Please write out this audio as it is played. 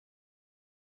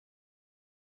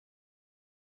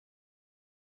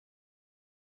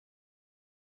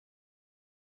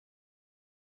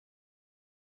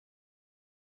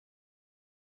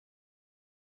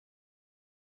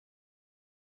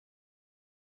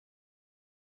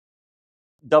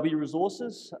W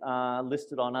Resources,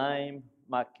 listed on AIM,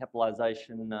 market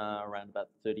capitalisation around about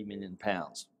 £30 million.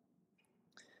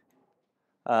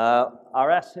 Our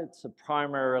assets are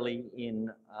primarily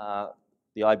in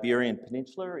the Iberian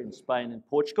Peninsula in Spain and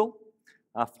Portugal.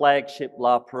 Our flagship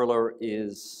La Perla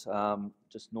is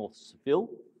just north of Seville.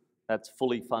 That's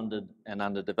fully funded and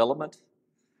under development.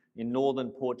 In northern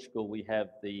Portugal, we have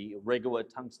the Regua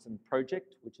tungsten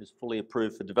project, which is fully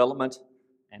approved for development.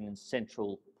 And in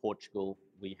central Portugal,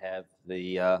 we have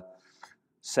the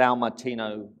São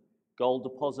Martinho gold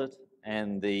deposit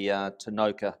and the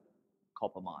Tinoca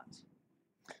copper mines.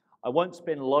 I won't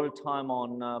spend a lot of time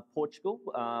on Portugal,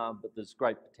 but there's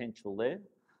great potential there.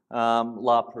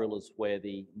 La Perla is where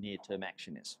the near-term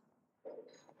action is.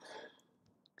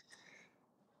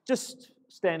 Just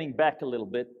standing back a little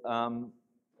bit,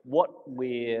 what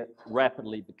we're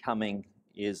rapidly becoming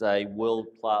is a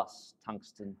world-class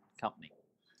tungsten company.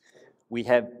 We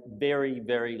have very,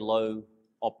 very low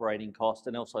operating cost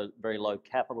and also very low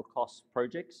capital cost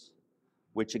projects,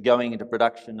 which are going into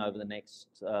production over the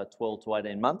next 12 to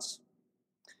 18 months.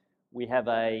 We have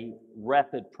a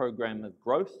rapid program of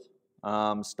growth,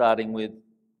 starting with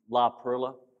La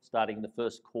Perla, starting the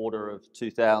first quarter of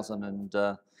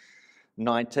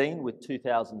 2019 with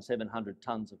 2,700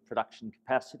 tonnes of production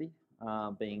capacity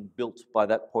being built by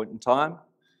that point in time.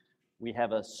 We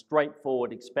have a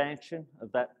straightforward expansion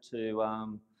of that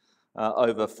to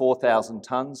over 4,000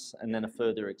 tonnes and then a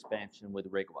further expansion with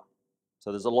Regua.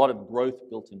 So there's a lot of growth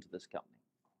built into this company.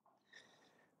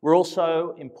 We're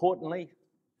also, importantly,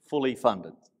 fully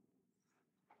funded.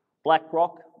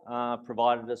 BlackRock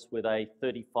provided us with a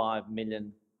 $35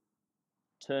 million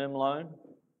term loan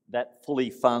that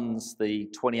fully funds the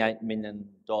 $28 million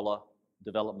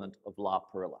development of La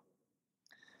Perla.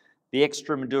 The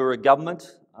Extremadura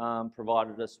government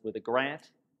provided us with a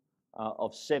grant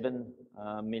of $7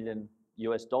 million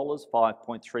US dollars,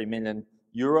 5.3 million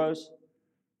euros,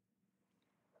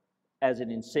 as an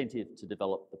incentive to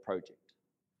develop the project.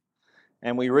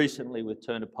 And we recently, with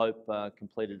Turner Pope,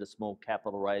 completed a small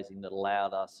capital raising that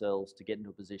allowed ourselves to get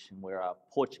into a position where our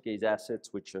Portuguese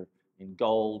assets, which are in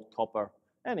gold, copper,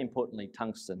 and importantly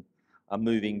tungsten, are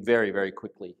moving very, very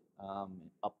quickly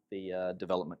up the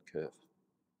development curve.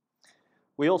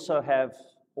 We also have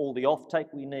all the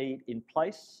offtake we need in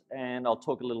place, and I'll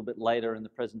talk a little bit later in the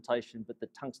presentation, but the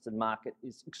tungsten market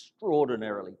is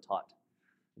extraordinarily tight.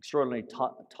 Extraordinarily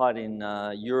tight in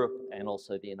Europe and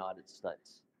also the United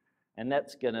States. And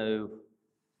that's going to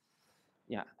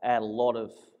add a lot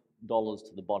of dollars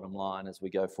to the bottom line as we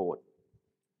go forward.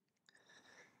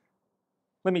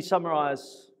 Let me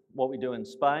summarise what we do in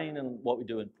Spain and what we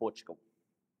do in Portugal.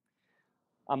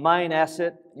 Our main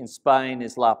asset in Spain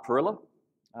is La Perla.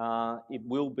 It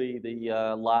will be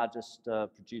the largest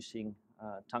producing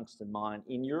tungsten mine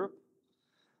in Europe.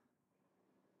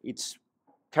 It's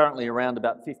currently around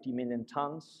about 50 million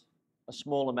tonnes. A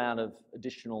small amount of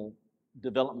additional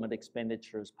development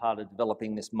expenditure as part of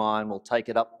developing this mine will take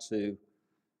it up to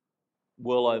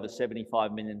well over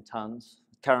 75 million tonnes.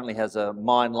 It currently has a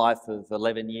mine life of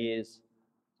 11 years.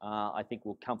 I think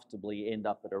we'll comfortably end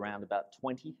up at around about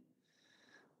 20.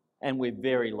 And we're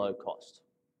very low cost.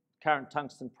 Current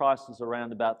tungsten price is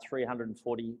around about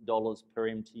 $340 per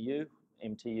MTU.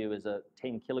 MTU is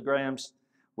 10 kilograms.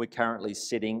 We're currently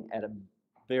sitting at a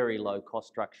very low cost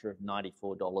structure of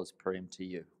 $94 per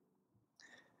MTU.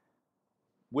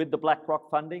 With the BlackRock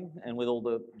funding and with all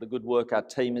the good work our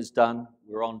team has done,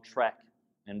 we're on track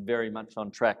and very much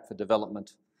on track for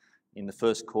development in the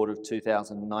first quarter of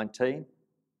 2019.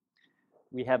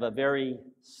 We have a very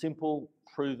simple,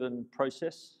 proven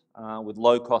process with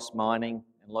low-cost mining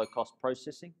and low-cost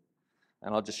processing.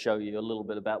 And I'll just show you a little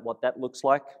bit about what that looks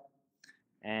like.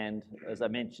 And as I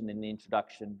mentioned in the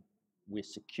introduction, we're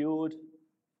secured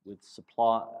with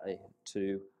supply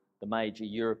to the major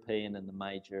European and the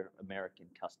major American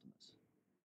customers.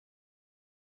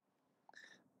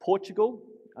 Portugal,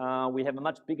 we have a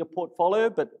much bigger portfolio,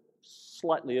 but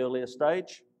slightly earlier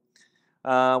stage.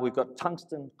 We've got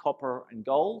tungsten, copper, and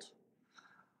gold.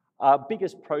 Our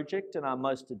biggest project and our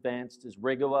most advanced is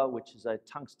Regua, which is a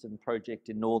tungsten project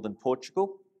in northern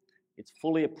Portugal. It's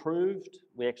fully approved.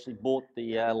 We actually bought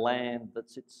the land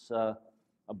that sits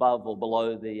above or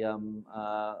below the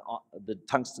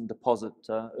tungsten deposit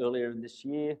earlier in this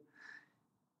year.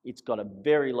 It's got a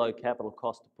very low capital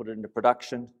cost to put it into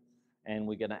production, and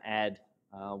we're going to add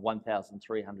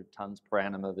 1,300 tonnes per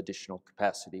annum of additional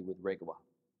capacity with Regua.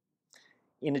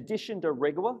 In addition to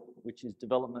Regua, which is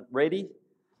development ready,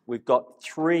 we've got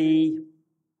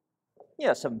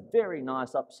some very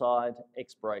nice upside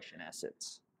exploration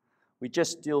assets. We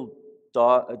just drilled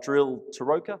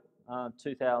Tinoca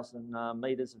 2,000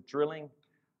 metres of drilling.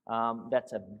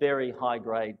 That's a very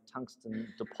high-grade tungsten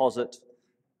deposit,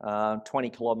 20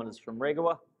 kilometres from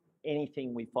Regawa.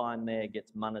 Anything we find there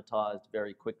gets monetised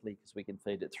very quickly because we can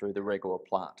feed it through the Regawa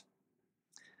plant.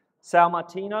 São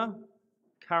Martinho,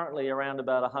 currently around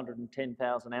about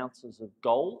 110,000 ounces of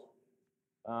gold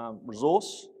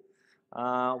resource.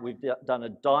 We've done a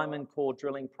diamond core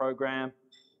drilling program.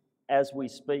 As we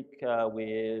speak,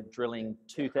 we're drilling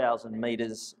 2,000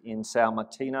 metres in São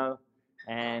Martinho,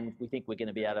 and we think we're going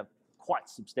to be able to quite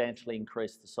substantially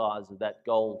increase the size of that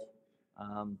gold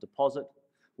deposit.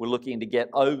 We're looking to get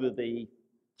over the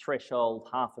threshold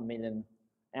 500,000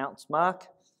 ounce mark,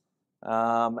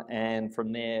 and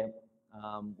from there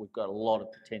we've got a lot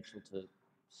of potential to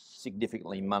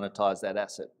significantly monetize that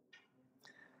asset.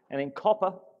 And in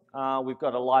copper, we've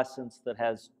got a license that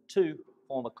has 2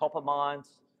 former copper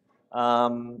mines.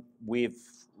 We've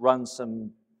run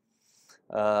some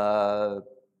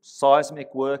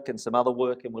seismic work and some other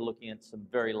work, and we're looking at some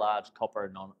very large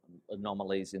copper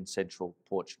anomalies in central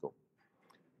Portugal.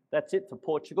 That's it for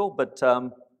Portugal, but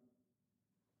there'll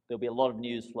be a lot of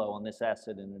news flow on this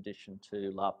asset in addition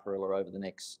to La Perla over the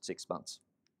next 6 months.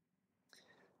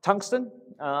 Tungsten.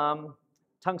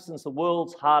 Tungsten's the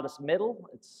world's hardest metal.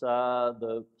 It's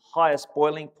the highest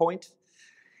boiling point.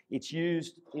 It's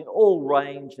used in all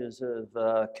ranges of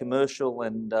commercial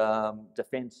and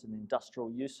defence and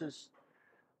industrial uses.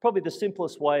 Probably the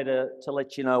simplest way to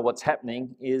let you know what's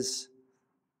happening is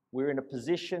we're in a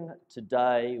position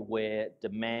today where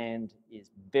demand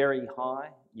is very high.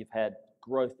 You've had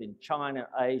growth in China,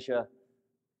 Asia,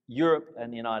 Europe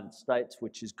and the United States,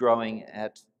 which is growing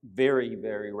at very,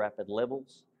 very rapid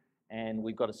levels. And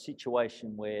we've got a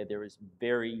situation where there is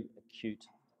very acute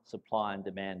supply and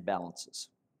demand balances.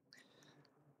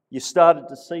 You started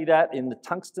to see that in the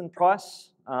tungsten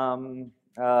price.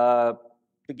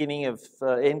 Beginning of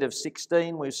end of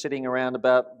 16, we were sitting around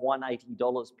about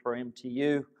 $180 per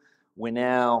MTU. We're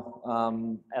now,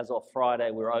 as of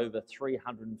Friday, we're over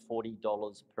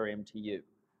 $340 per MTU.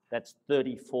 That's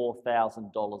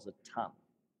 $34,000 a tonne.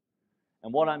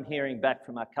 And what I'm hearing back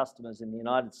from our customers in the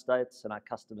United States and our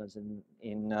customers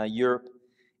in Europe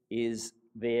is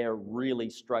they're really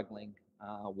struggling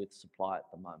with supply at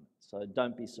the moment. So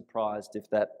don't be surprised if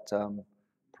that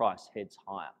price heads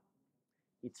higher.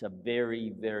 It's a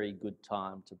very, very good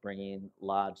time to bring in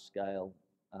large-scale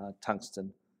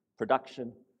tungsten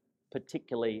production,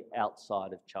 particularly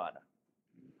outside of China.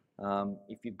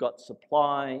 If you've got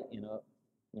supply in a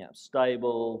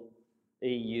stable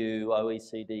EU,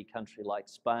 OECD country like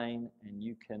Spain, and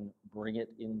you can bring it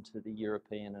into the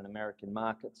European and American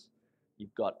markets,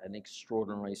 you've got an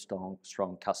extraordinarily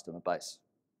strong customer base.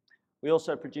 We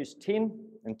also produce tin,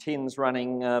 and tin's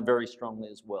running very strongly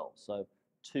as well. So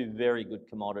 2 very good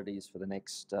commodities for the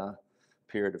next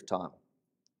period of time.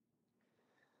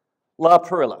 La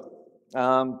Perla.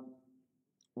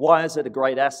 Why is it a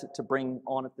great asset to bring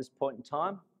on at this point in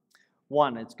time?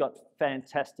 One, it's got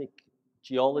fantastic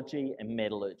geology and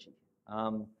metallurgy.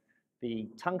 The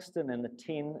tungsten and the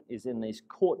tin is in these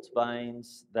quartz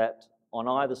veins that on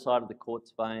either side of the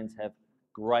quartz veins have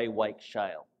grey wake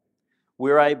shale.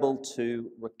 We're able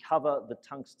to recover the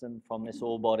tungsten from this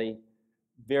ore body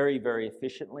very, very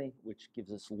efficiently, which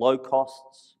gives us low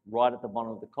costs right at the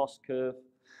bottom of the cost curve,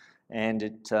 and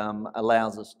it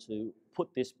allows us to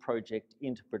put this project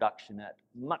into production at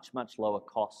much, much lower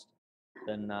cost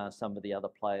than some of the other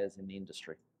players in the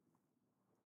industry.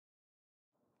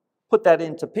 Put that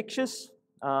into pictures.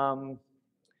 We're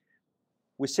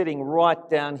sitting right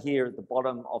down here at the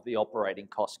bottom of the operating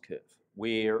cost curve.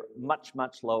 We're much,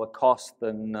 much lower cost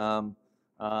than the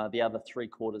other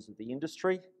 3/4 of the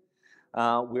industry.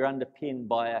 We're underpinned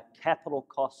by a capital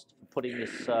cost for putting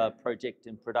this project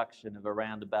in production of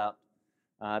around about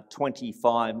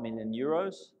 25 million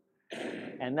euros.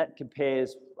 And that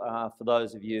compares, for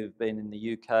those of you who've been in the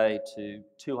UK, to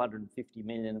 250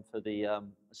 million for the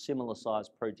similar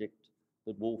sized project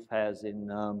that Wolf has in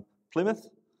Plymouth.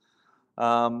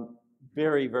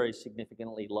 Very, very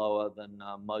significantly lower than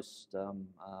most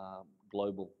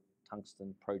global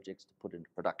tungsten projects to put into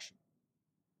production.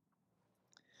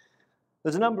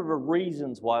 There's a number of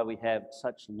reasons why we have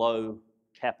such low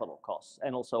capital costs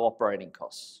and also operating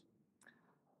costs.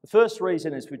 The first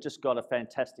reason is we've just got a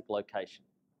fantastic location.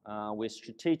 We're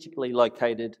strategically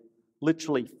located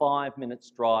literally 5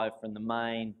 minutes drive from the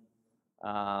main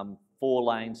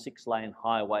 4-lane, 6-lane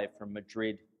highway from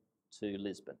Madrid to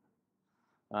Lisbon.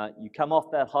 You come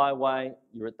off that highway,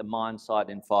 you're at the mine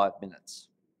site in 5 minutes.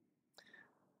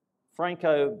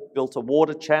 Franco built a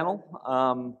water channel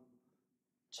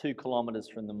 2 kilometres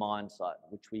from the mine site,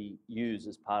 which we use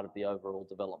as part of the overall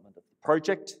development of the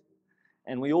project.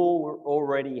 And we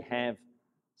already have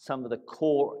some of the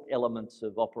core elements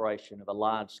of operation of a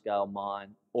large-scale mine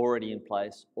already in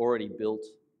place, already built,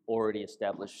 already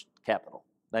established capital.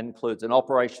 That includes an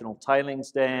operational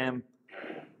tailings dam,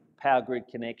 power grid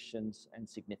connections, and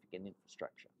significant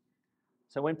infrastructure.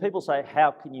 So when people say, how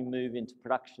can you move into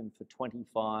production for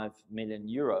 25 million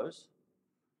euros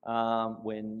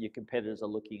when your competitors are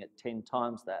looking at 10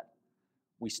 times that,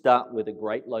 we start with a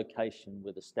great location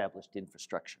with established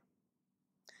infrastructure.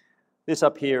 This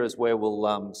up here is where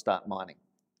we'll start mining.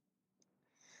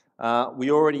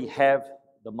 We already have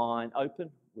the mine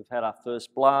open. We've had our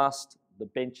first blast, the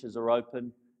benches are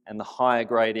open, and the higher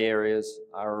grade areas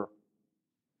are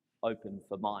open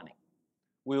for mining.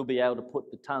 We'll be able to put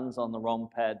the tons on the ROM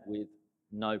pad with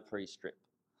no pre-strip.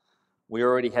 We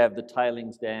already have the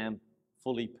tailings dam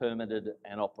fully permitted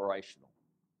and operational.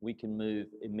 We can move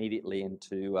immediately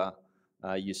into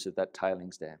use of that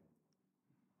tailings dam.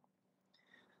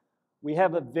 We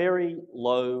have a very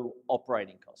low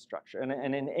operating cost structure, and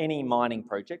in any mining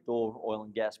project or oil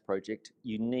and gas project,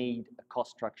 you need a cost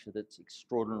structure that's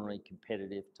extraordinarily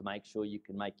competitive to make sure you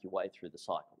can make your way through the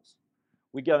cycles.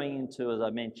 We're going into, as I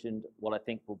mentioned, what I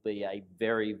think will be a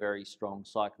very, very strong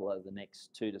cycle over the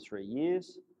next 2 to 3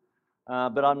 years.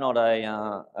 But I'm not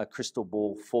a crystal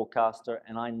ball forecaster,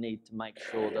 and I need to make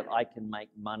sure that I can make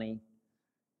money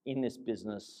in this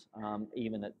business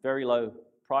even at very low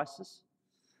prices.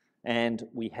 And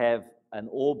we have an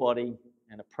ore body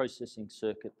and a processing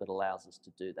circuit that allows us to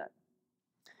do that.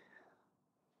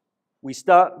 We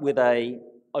start with an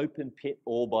open pit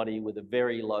ore body with a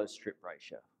very low strip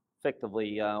ratio,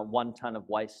 effectively 1 tonne of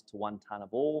waste to 1 tonne of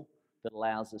ore, that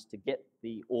allows us to get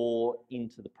the ore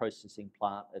into the processing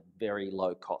plant at very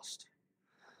low cost.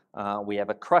 We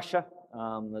have a crusher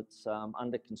that's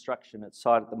under construction at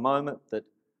site at the moment that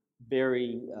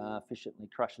very efficiently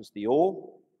crushes the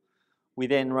ore. We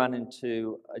then run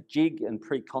into a jig and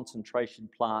pre-concentration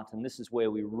plant, and this is where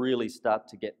we really start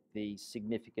to get the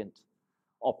significant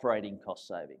operating cost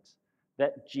savings.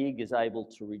 That jig is able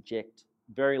to reject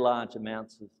very large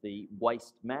amounts of the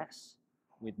waste mass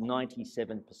with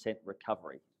 97%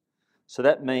 recovery. So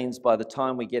that means by the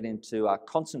time we get into our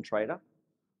concentrator,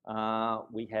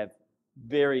 we have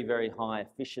very, very high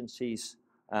efficiencies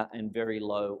and very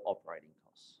low operating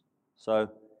costs. So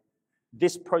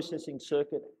this processing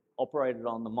circuit operated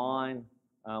on the mine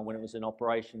when it was in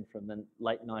operation from the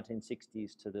late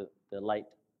 1960s to the late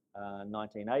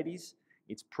 1980s.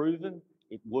 It's proven,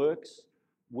 it works.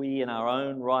 We in our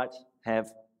own right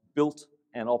have built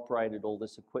and operated all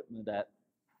this equipment at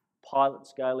pilot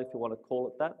scale, if you want to call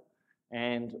it that.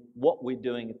 And what we're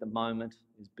doing at the moment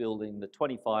is building the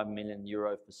 25 million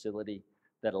euro facility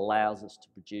that allows us to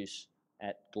produce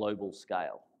at global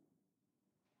scale.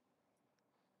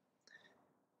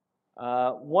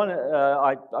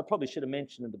 I probably should have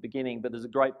mentioned at the beginning, but there's a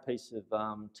great piece of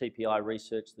TPI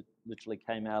research that literally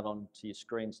came out onto your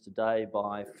screens today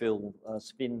by Phil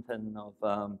Svinton,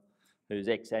 who's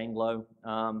ex-Anglo.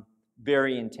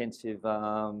 Very intensive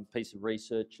piece of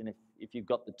research, and if you've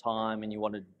got the time and you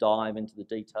want to dive into the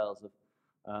details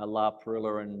of La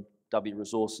Perilla and W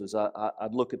Resources,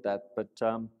 I'd look at that. But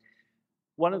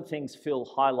one of the things Phil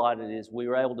highlighted is we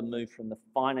were able to move from the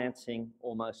financing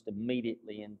almost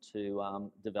immediately into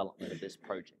development of this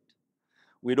project.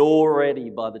 We'd already,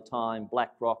 by the time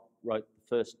BlackRock wrote the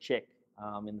first check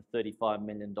in the $35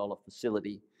 million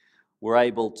facility, were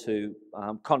able to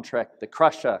contract the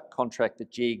crusher, contract the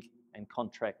jig, and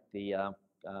contract the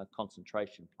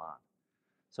concentration plant.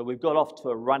 So we've got off to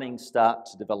a running start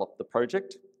to develop the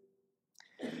project.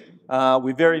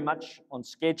 We're very much on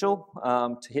schedule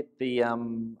to hit the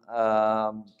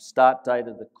start date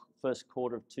of the first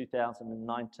quarter of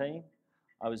 2019.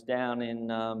 I was down in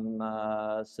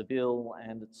Seville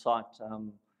and at site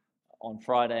on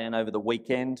Friday and over the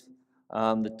weekend.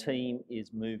 The team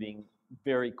is moving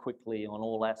very quickly on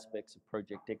all aspects of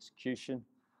project execution.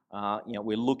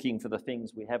 We're looking for the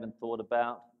things we haven't thought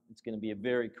about. It's going to be a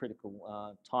very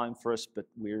critical time for us, but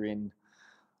we're in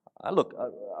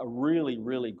a really,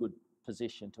 really good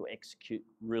position to execute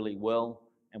really well,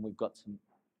 and we've got some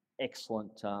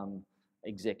excellent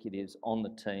executives on the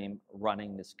team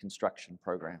running this construction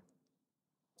program.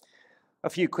 A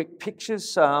few quick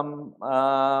pictures.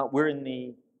 We're in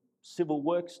the civil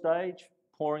work stage,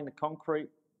 pouring the concrete,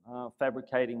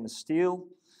 fabricating the steel.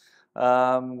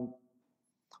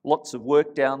 Lots of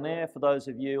work down there for those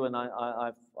of you, and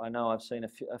I know I've seen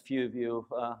a few of you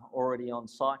already on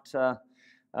site.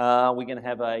 We're going to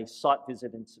have a site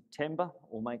visit in September.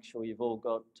 We'll make sure you've all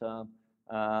got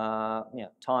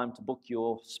time to book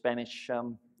your Spanish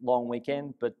long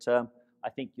weekend, but I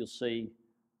think you'll see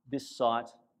this site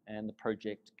and the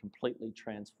project completely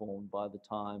transformed by the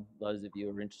time those of you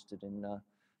who are interested in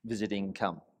visiting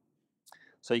come.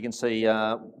 So you can see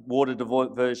water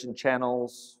diversion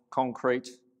channels, concrete,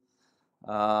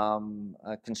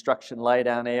 construction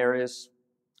laydown areas.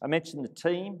 I mentioned the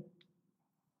team.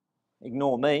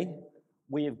 Ignore me.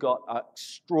 We have got an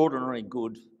extraordinarily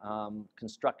good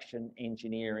construction,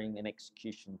 engineering and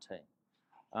execution team.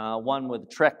 One with a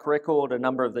track record. A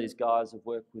number of these guys have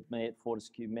worked with me at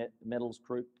Fortescue Metals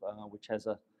Group, which has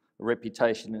a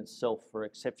reputation in itself for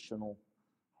exceptional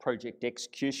project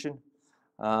execution.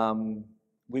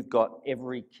 We've got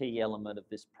every key element of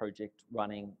this project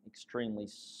running extremely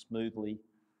smoothly,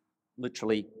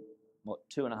 literally, what,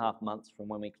 2.5 months from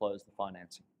when we closed the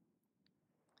financing.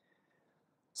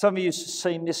 Some of you have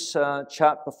seen this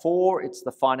chart before. It's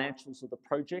the financials of the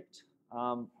project.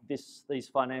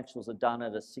 These financials are done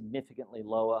at a significantly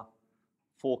lower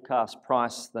forecast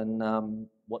price than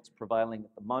what's prevailing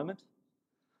at the moment.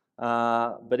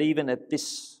 But even at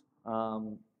this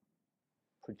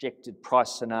projected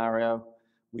price scenario,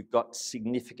 we've got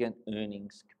significant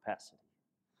earnings capacity.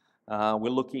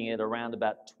 We're looking at around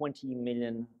about $20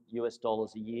 million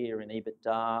a year in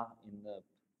EBITDA in the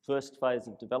first phase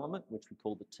of development, which we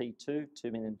call the T2,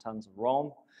 2 million tonnes of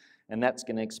ROM, and that's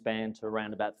going to expand to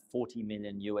around about $40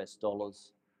 million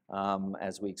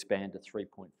as we expand to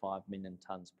 3.5 million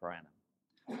tonnes per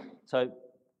annum. So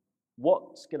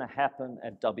what's going to happen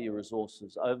at W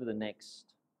Resources over the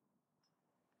next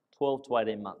 12 to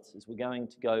 18 months is we're going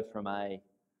to go from a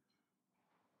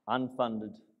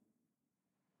unfunded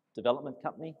development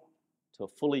company to a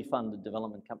fully funded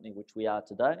development company, which we are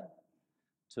today,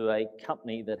 to a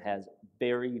company that has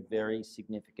very, very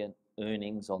significant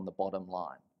earnings on the bottom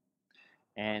line.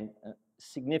 And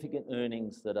significant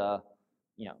earnings that are,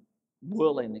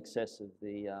 well in excess of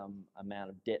the amount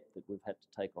of debt that we've had to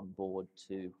take on board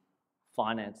to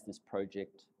finance this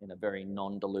project in a very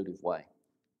non-dilutive way.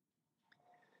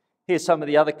 Here's some of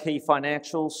the other key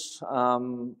financials.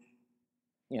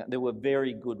 There were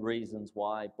very good reasons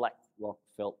why BlackRock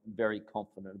felt very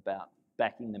confident about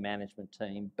backing the management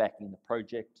team, backing the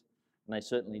project, and they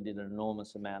certainly did an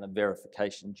enormous amount of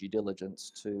verification due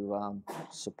diligence to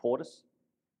support us.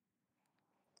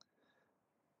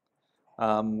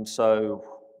 So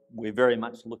we're very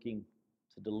much looking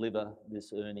to deliver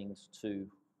this earnings to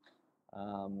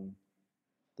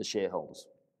the shareholders.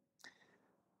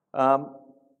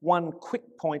 One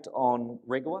quick point on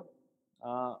Regua.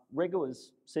 Regua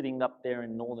is sitting up there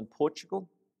in northern Portugal.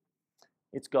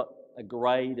 It's got a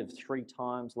grade of 3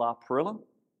 times La Perilla.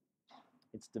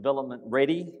 It's development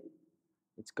ready.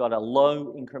 It's got a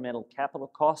low incremental capital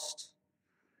cost.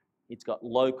 It's got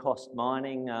low cost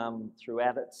mining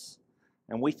throughout it.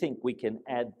 And we think we can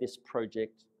add this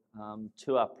project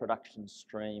to our production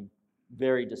stream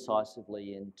very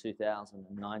decisively in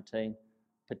 2019,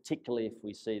 particularly if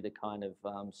we see the kind of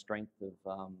strength of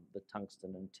the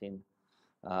tungsten and tin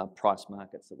price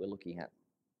markets that we're looking at.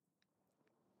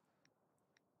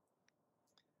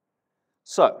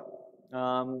 So,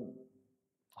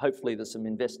 hopefully there's some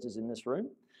investors in this room.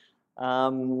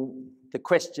 The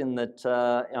question that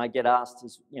I get asked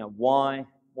is, why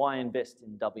invest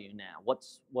in W now?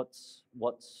 What's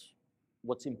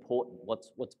important?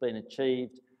 What's been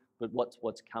achieved? But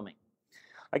what's coming?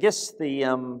 I guess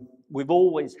we've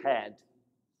always had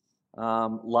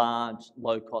large,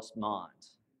 low-cost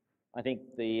mines. I think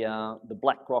the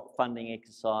BlackRock funding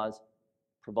exercise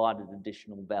provided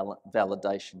additional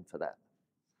validation for that.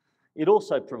 It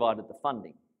also provided the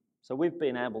funding. So we've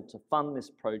been able to fund this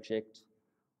project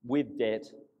with debt,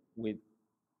 with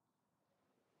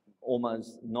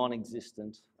almost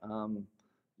non-existent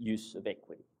use of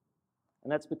equity.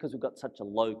 And that's because we've got such a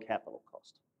low capital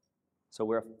cost. So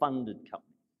we're a funded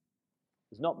company.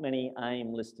 There's not many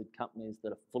AIM-listed companies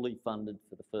that are fully funded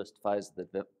for the first phase of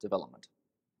the development.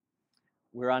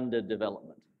 We're under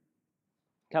development.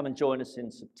 Come and join us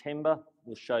in September.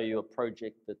 We'll show you a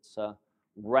project that's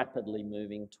rapidly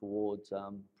moving towards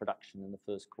production in the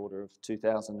first quarter of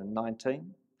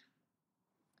 2019.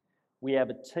 We have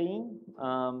a team,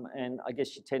 and I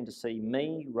guess you tend to see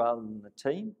me rather than the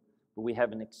team, but we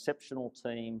have an exceptional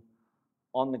team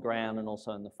on the ground and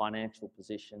also in the financial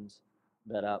positions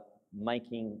that are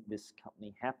making this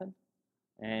company happen.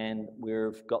 And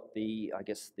we've got the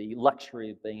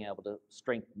luxury of being able to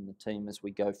strengthen the team as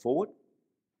we go forward.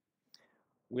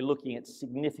 We're looking at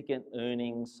significant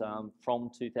earnings from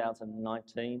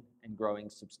 2019 and growing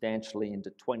substantially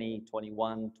into 20,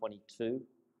 21, 22.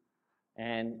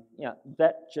 And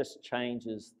that just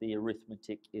changes the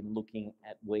arithmetic in looking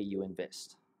at where you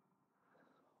invest.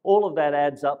 All of that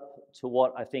adds up to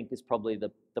what I think is probably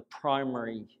the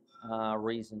primary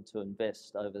reason to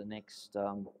invest over the next,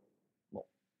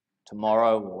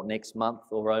 tomorrow or next month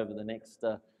or over the next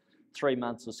 3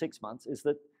 months or 6 months, is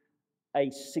that a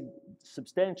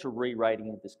substantial re-rating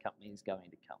of this company is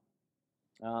going to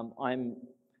come. I'm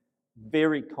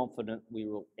very confident we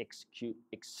will execute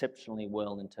exceptionally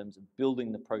well in terms of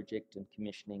building the project and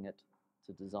commissioning it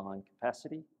to design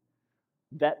capacity.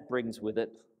 That brings with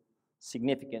it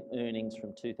significant earnings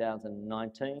from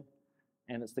 2019,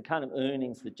 and it's the kind of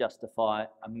earnings that justify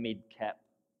a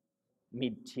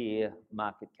mid-tier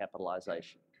market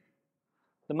capitalisation.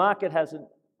 The market hasn't,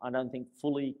 I don't think,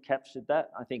 fully captured that.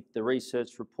 I think the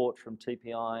research report from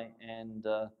TPI and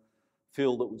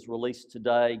Phil that was released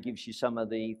today gives you some of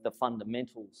the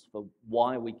fundamentals for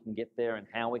why we can get there and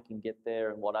how we can get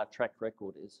there and what our track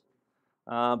record is.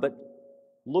 But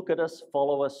look at us,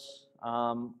 follow us.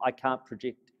 I can't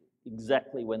predict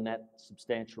exactly when that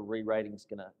substantial re-rating is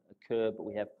going to occur, but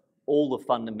we have all the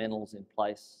fundamentals in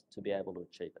place to be able to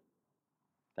achieve it.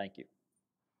 Thank you.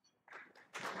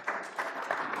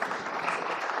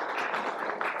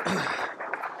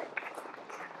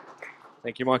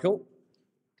 Thank you, Michael.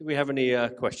 Do we have any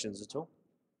questions at all?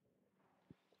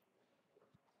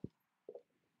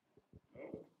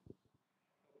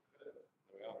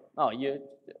 Oh, you.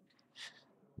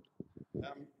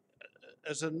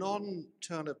 As a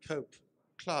non-Turner Pope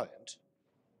client,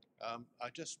 I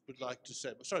just would like to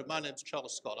say, sorry, my name's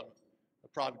Charles Scott. I'm a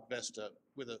private investor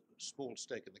with a small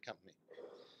stake in the company,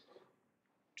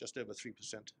 just over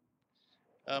 3%.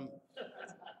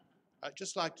 I'd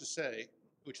just like to say,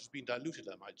 which has been diluted,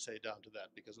 I might say, down to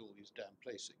that because of all these damn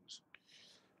placings,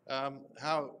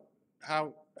 how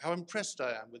impressed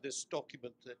I am with this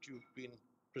document that you've been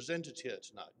presented here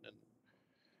tonight.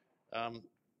 And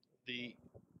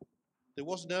there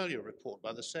was an earlier report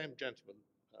by the same gentleman,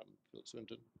 Phil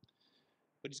Swinton,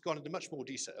 but he's gone into much more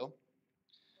detail,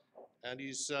 and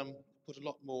he's put a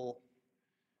lot more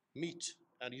meat,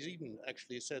 and he's even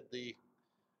actually said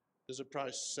there's a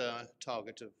price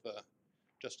target of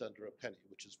just under a penny,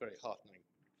 which is very heartening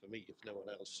for me, if no one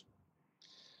else.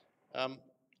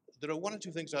 There are one or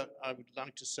two things I would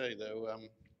like to say, though,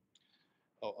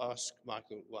 or ask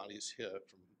Michael while he's here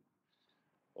from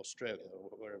Australia or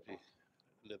wherever he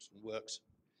lives and works.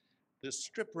 The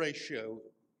strip ratio,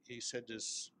 he said,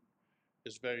 is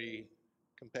very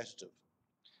competitive.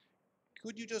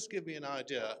 Could you just give me an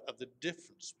idea of the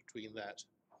difference between that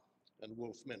and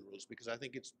Wolf Minerals? Because I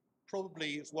think it's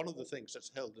one of the things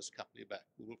that's held this company back.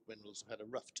 Wolf Minerals have had a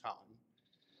rough time.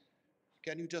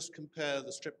 Can you just compare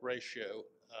the strip ratio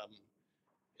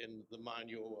in the mine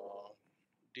you are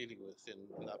dealing with in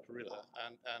La Perilla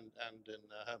and in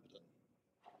Hermiton?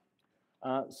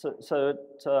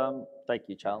 Thank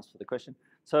you, Charles, for the question.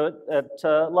 So at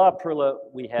La Perilla,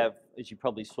 we have, as you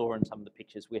probably saw in some of the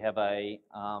pictures, we have a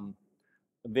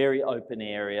very open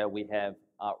area. We have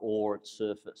our ore at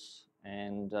surface,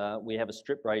 and we have a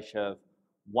strip ratio of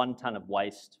 1 tonne of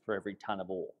waste for every tonne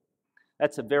of ore.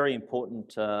 That's a very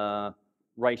important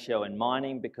ratio in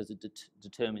mining because it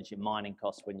determines your mining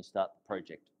costs when you start the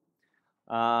project.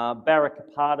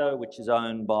 Barracapato, which is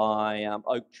owned by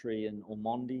Oaktree and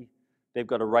Ormonde, they've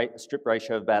got a strip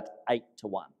ratio of about 8 to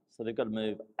 1. So they've got to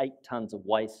move 8 tonnes of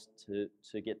waste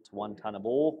to get to 1 tonne of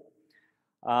ore.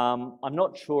 I'm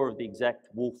not sure of the exact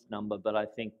Wolf number, but I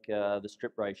think the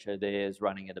strip ratio there is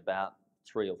running at about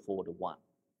 3 or 4 to 1.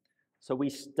 So we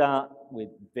start with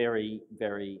very,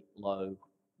 very low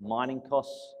mining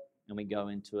costs, and we go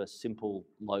into a simple,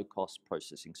 low-cost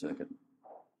processing circuit.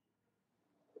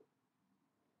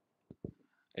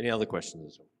 Any other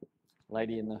questions?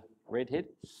 Lady in the red head.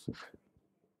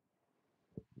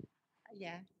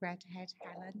 Yeah, redhead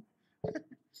Helen.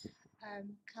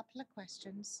 Couple of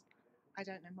questions. I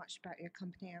don't know much about your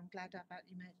company. I'm glad I've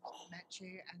actually met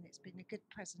you, and it's been a good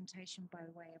presentation, by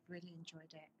the way. I've really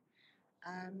enjoyed it.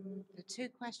 The 2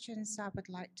 questions I would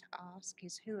like to ask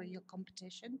is, who are your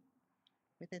competition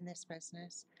within this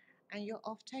business? And your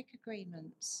offtake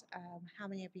agreements, how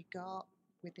many have you got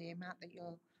with the amount that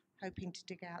you're hoping to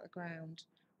dig out the ground?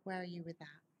 Where are you with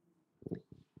that?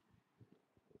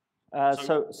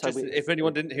 If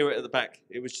anyone didn't hear it at the back,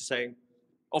 it was just saying,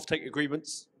 offtake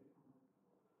agreements,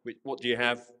 what do you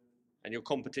have, and your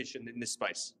competition in this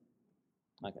space?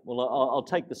 Okay, well, I'll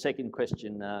take the second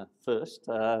question first.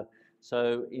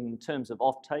 So in terms of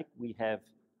offtake, we have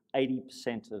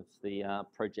 80% of the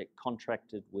project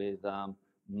contracted with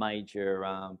major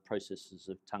processors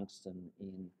of tungsten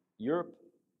in Europe.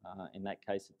 In that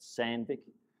case, it's Sandvik,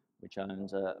 which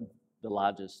owns a the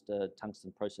largest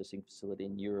tungsten processing facility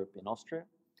in Europe in Austria,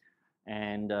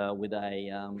 and with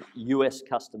a US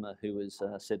customer who has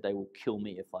said they will kill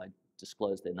me if I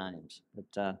disclose their names.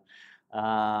 But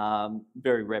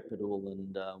very reputable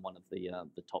and one of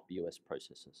the top US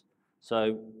processors.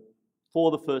 So for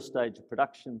the first stage of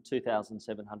production,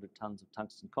 2,700 tonnes of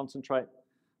tungsten concentrate.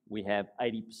 We have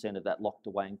 80% of that locked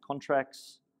away in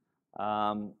contracts.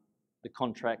 The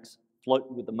contracts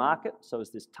float with the market, so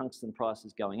as this tungsten price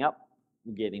is going up,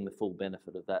 we're getting the full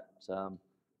benefit of that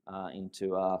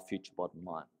into our future bottom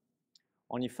line.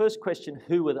 On your first question,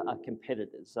 who are our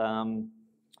competitors?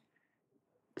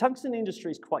 Tungsten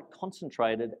industry is quite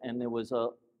concentrated, and there was a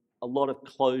lot of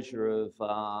closure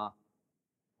of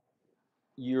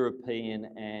European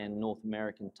and North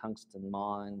American tungsten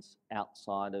mines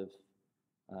outside of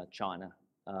China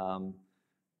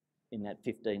in that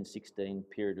 15-16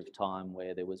 period of time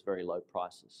where there was very low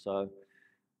prices. So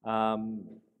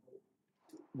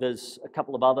there's a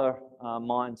couple of other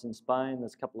mines in Spain,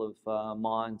 there's a couple of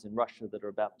mines in Russia that are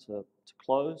about to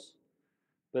close,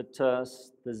 but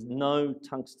there's no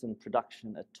tungsten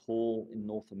production at all in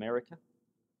North America.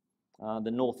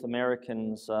 The North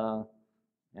Americans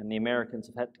and the Americans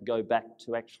have had to go back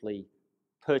to actually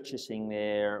purchasing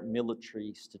their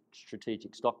military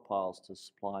strategic stockpiles to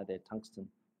supply their tungsten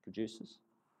producers.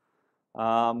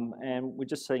 And we're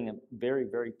just seeing a very,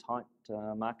 very tight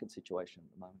market situation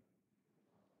at the moment.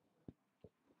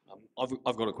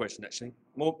 I've got a question actually,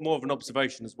 more of an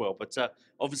observation as well, but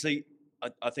obviously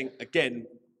I think again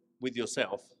with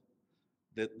yourself,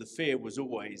 the fear was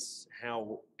always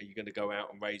how are you going to go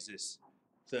out and raise this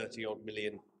 $30-odd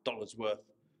million worth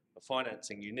of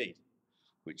financing you need,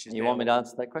 which is You want me to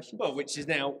answer that question? Well, which is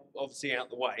now obviously out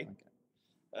the way.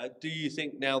 Okay. Do you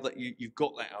think now that you've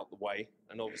got that out the way,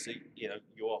 and obviously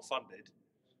you are funded,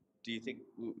 do you think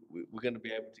we're going to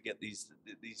be able to get these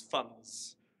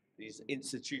funds, these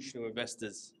institutional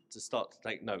investors, to start to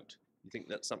take note? You think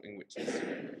that's something which is...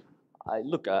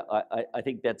 I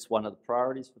think that's one of the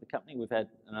priorities for the company. We've had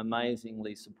an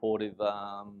amazingly supportive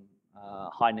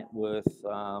high net worth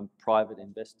private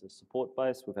investor support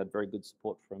base. We've had very good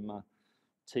support from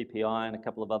TPI and a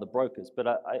couple of other brokers. But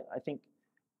I think,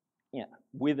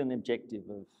 with an objective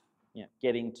of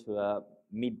getting to a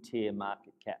mid-tier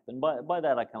market cap, and by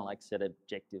that I kind of like set an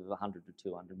objective of 100 to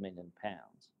 200 million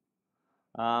pounds.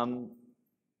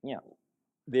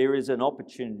 There is an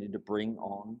opportunity to bring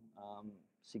on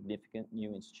significant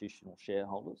new institutional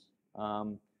shareholders.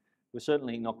 We're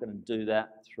certainly not going to do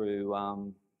that through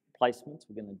placements.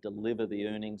 We're going to deliver the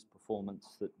earnings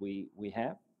performance that we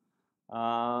have.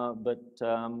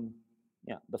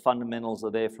 The fundamentals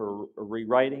are there for a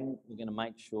re-rating. We're going to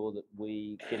make sure that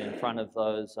we get in front of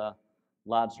those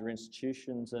larger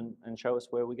institutions and show us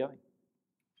where we're going.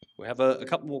 We have a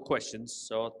couple more questions,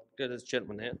 so I'll go to this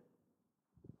gentleman here.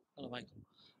 Hello, Michael.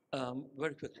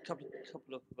 Very quick, a couple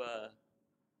of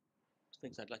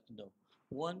things I'd like to know.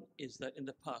 One is that in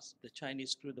the past, the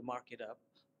Chinese screwed the market up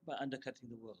by undercutting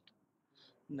the world.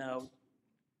 Now,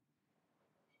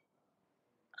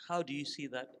 how do you see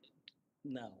that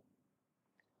now?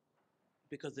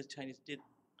 Because the Chinese did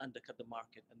undercut the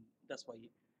market, and that's why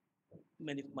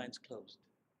many mines closed.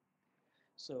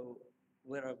 So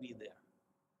where are we there?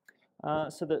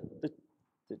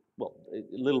 Well, a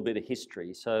little bit of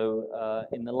history. So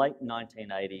in the late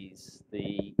 1980s,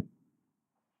 the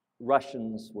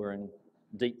Russians were in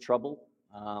deep trouble.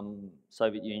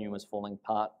 Soviet Union was falling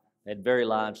apart. They had very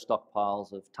large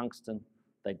stockpiles of tungsten.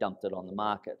 They dumped it on the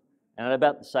market. And at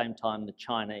about the same time, the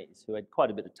Chinese, who had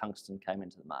quite a bit of tungsten, came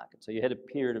into the market. So you had a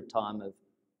period of time of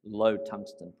low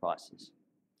tungsten prices.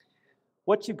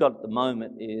 What you've got at the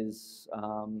moment is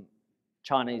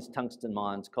Chinese tungsten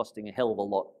mines costing a hell of a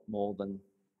lot more than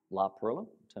La Perla in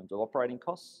terms of operating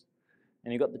costs.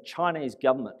 And you've got the Chinese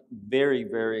government very,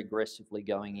 very aggressively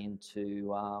going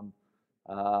into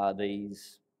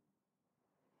these,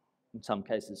 in some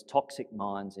cases, toxic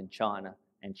mines in China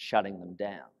and shutting them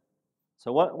down.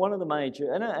 So one of the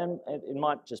major, and it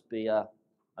might just be a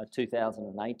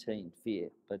 2018 fear,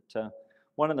 but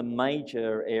one of the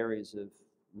major areas of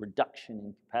reduction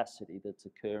in capacity that's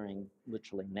occurring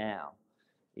literally now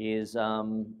is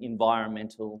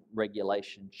environmental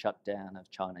regulation shutdown of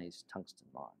Chinese tungsten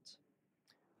mines.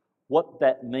 What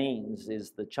that means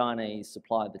is the Chinese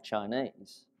supply the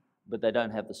Chinese, but they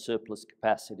don't have the surplus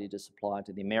capacity to supply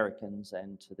to the Americans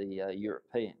and to the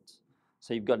Europeans.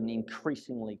 So you've got an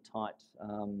increasingly tight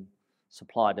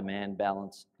supply-demand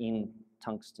balance in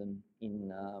tungsten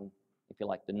in, if you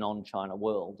like, the non-China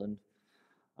world. And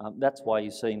that's why you're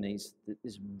seeing this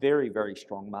very, very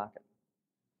strong market.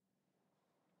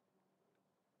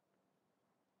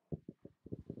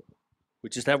 We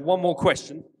just have one more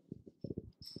question.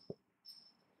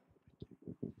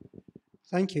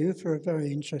 Thank you for a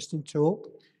very interesting talk.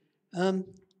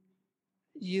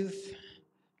 You've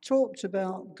talked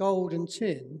about gold and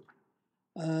tin.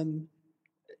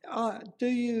 Do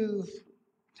you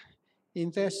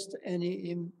invest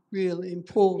any real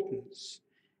importance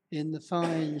in the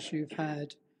finds you've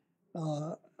had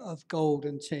of gold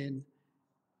and tin,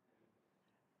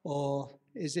 or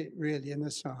is it really an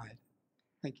aside?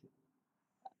 Thank you.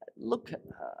 Look,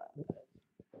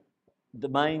 the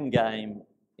main game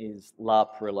is La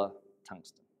Perilla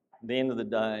tungsten. At the end of the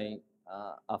day,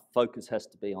 our focus has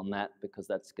to be on that because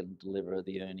that's going to deliver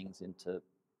the earnings into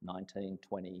 19,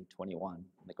 20, 21, and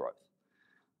the growth.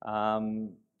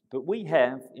 But we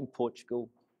have in Portugal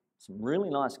some really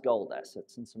nice gold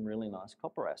assets and some really nice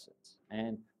copper assets.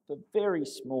 And for very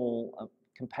small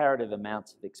comparative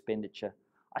amounts of expenditure,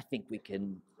 I think we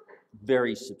can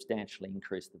very substantially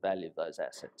increase the value of those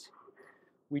assets.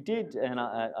 We did, and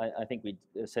I think we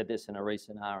said this in a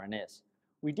recent RNS,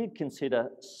 we did consider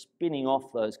spinning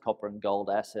off those copper and gold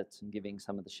assets and giving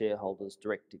some of the shareholders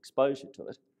direct exposure to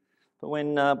it. But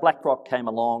when BlackRock came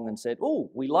along and said,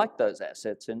 oh, we like those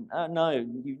assets, and no,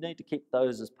 you need to keep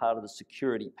those as part of the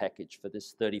security package for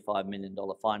this $35 million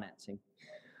financing,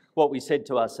 what we said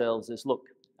to ourselves is, look,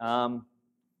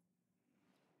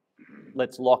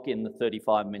 let's lock in the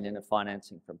 $35 million of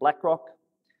financing from BlackRock.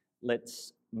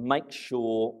 Let's make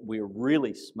sure we're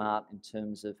really smart in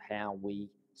terms of how we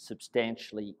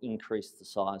substantially increase the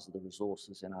size of the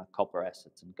resources in our copper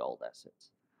assets and gold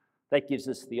assets. That gives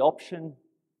us the option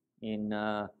in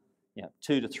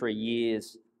 2 to 3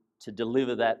 years to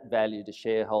deliver that value to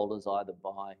shareholders either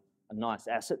by a nice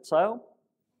asset sale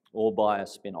or by a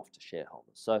spin-off to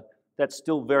shareholders. So that's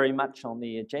still very much on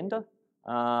the agenda,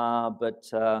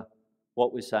 but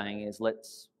what we're saying is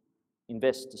let's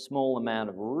invest a small amount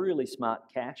of really smart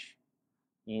cash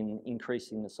in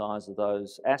increasing the size of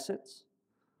those assets.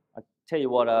 I tell you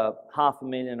what, a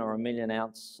 500,000 or 1 million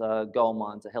ounce gold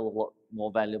mine's a hell of a lot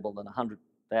more valuable than a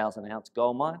 100,000 ounce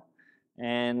gold mine.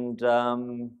 And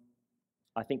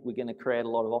I think we're going to create a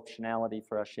lot of optionality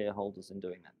for our shareholders in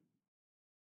doing that.